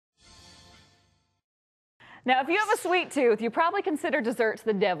Now, if you have a sweet tooth, you probably consider desserts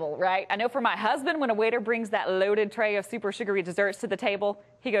the devil, right? I know for my husband, when a waiter brings that loaded tray of super sugary desserts to the table,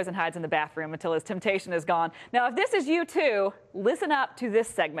 he goes and hides in the bathroom until his temptation is gone. Now, if this is you too, listen up to this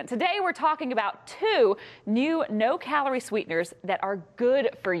segment. Today, we're talking about 2 new no-calorie sweeteners that are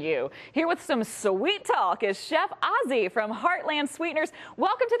good for you. Here with some sweet talk is Chef Ozzy from Heartland Sweeteners.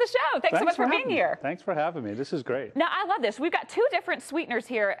 Welcome to the show. Thanks so much for being here. Thanks for having me. This is great. Now, I love this. We've got 2 different sweeteners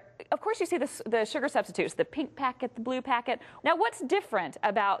here. Of course, you see the sugar substitutes, the pink packet, the blue packet. Now, what's different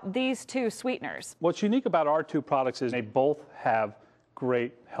about these 2 sweeteners? What's unique about our 2 products is they both have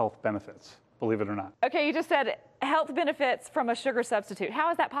great health benefits, believe it or not. Okay, you just said health benefits from a sugar substitute. How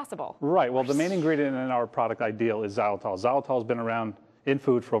is that possible? Right. Well, the main ingredient in our product Ideal is xylitol. Xylitol has been around in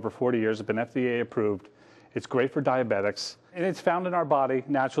food for over 40 years. It's been FDA approved. It's great for diabetics, and it's found in our body,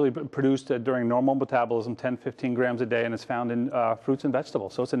 naturally produced during normal metabolism, 10-15 grams a day, and it's found in fruits and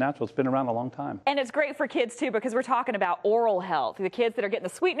vegetables. So it's a natural. It's been around a long time. And it's great for kids, too, because we're talking about oral health. The kids that are getting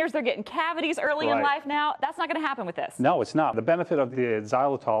the sweeteners, they're getting cavities early in life now. That's not going to happen with this. No, it's not. The benefit of the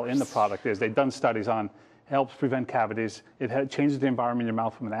xylitol in the product is they've done studies on helps prevent cavities. It changes the environment in your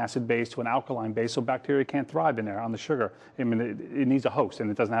mouth from an acid base to an alkaline base, so bacteria can't thrive in there on the sugar. I mean, it needs a host,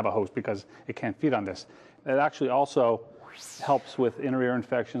 and it doesn't have a host because it can't feed on this. It actually also helps with inner ear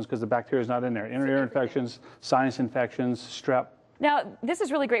infections because the bacteria is not in there. Inner ear infections, sinus infections, strep. Now, this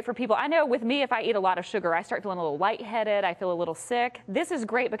is really great for people. I know with me, if I eat a lot of sugar, I start feeling a little lightheaded. I feel a little sick. This is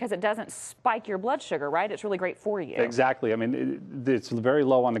great because it doesn't spike your blood sugar, right? It's really great for you. Exactly. I mean, it's very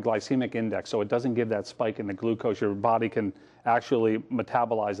low on the glycemic index, so it doesn't give that spike in the glucose. Your body can actually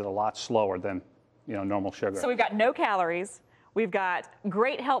metabolize it a lot slower than, normal sugar. So we've got no calories. We've got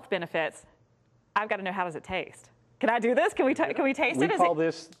great health benefits. I've got to know, how does it taste? Can I do this? Can we taste it? We call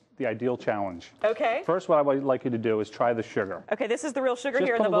this the Ideal Challenge. Okay. First, what I would like you to do is try the sugar. Okay, this is the real sugar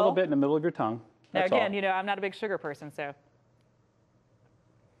here in the bowl. Just put a little bit in the middle of your tongue. Now, again, I'm not a big sugar person, so.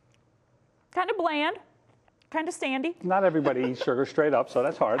 Kind of bland, kind of standy. Not everybody eats sugar straight up, so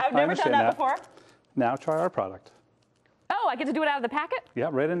that's hard. I've never done that before. Now try our product. Oh, I get to do it out of the packet? Yeah,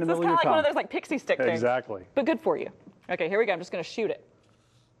 right in the middle of your tongue. It's kind of like one of those pixie stick things. Exactly. But good for you. Okay, here we go. I'm just going to shoot it.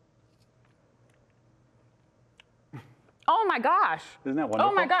 Oh my gosh. Isn't that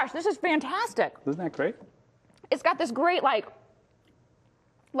wonderful? Oh my gosh, this is fantastic. Isn't that great? It's got this great like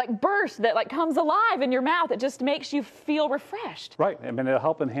burst that comes alive in your mouth. It just makes you feel refreshed. Right. I mean, it'll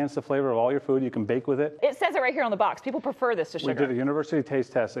help enhance the flavor of all your food. You can bake with it. It says it right here on the box. People prefer this to sugar. We did a university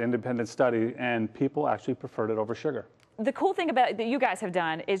taste test, an independent study, and people actually preferred it over sugar. The cool thing about that you guys have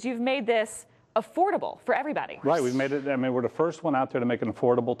done is you've made this affordable for everybody. Right. We've made it. I mean, we're the first one out there to make an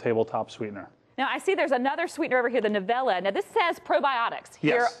affordable tabletop sweetener. Now, I see there's another sweetener over here, the Novella. Now, this says probiotics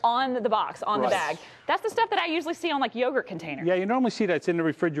here on the box, on the bag. That's the stuff that I usually see on yogurt containers. Yeah, you normally see that it's in the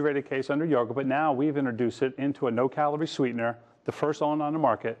refrigerated case under yogurt, but now we've introduced it into a no-calorie sweetener, the first one on the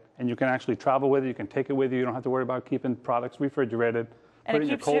market, and you can actually travel with it. You can take it with you. You don't have to worry about keeping products refrigerated. And put it in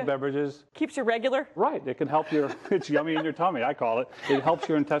your cold beverages. Keeps you regular? Right. It can help it's yummy in your tummy, I call it. It helps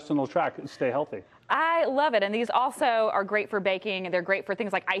your intestinal tract stay healthy. I love it. And these also are great for baking. They're great for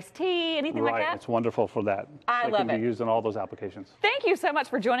things like iced tea, anything like that. Right. It's wonderful for that. I love it. It can be used in all those applications. Thank you so much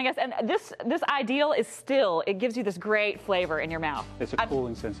for joining us. And this Ideal is still, it gives you this great flavor in your mouth. It's a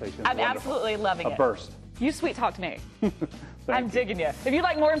cooling sensation. I'm absolutely loving it. A burst. You sweet talked me. I'm digging you. If you'd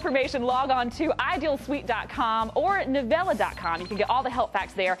like more information, log on to idealsweet.com or novella.com. You can get all the health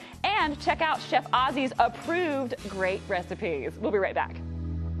facts there and check out Chef Ozzy's approved great recipes. We'll be right back.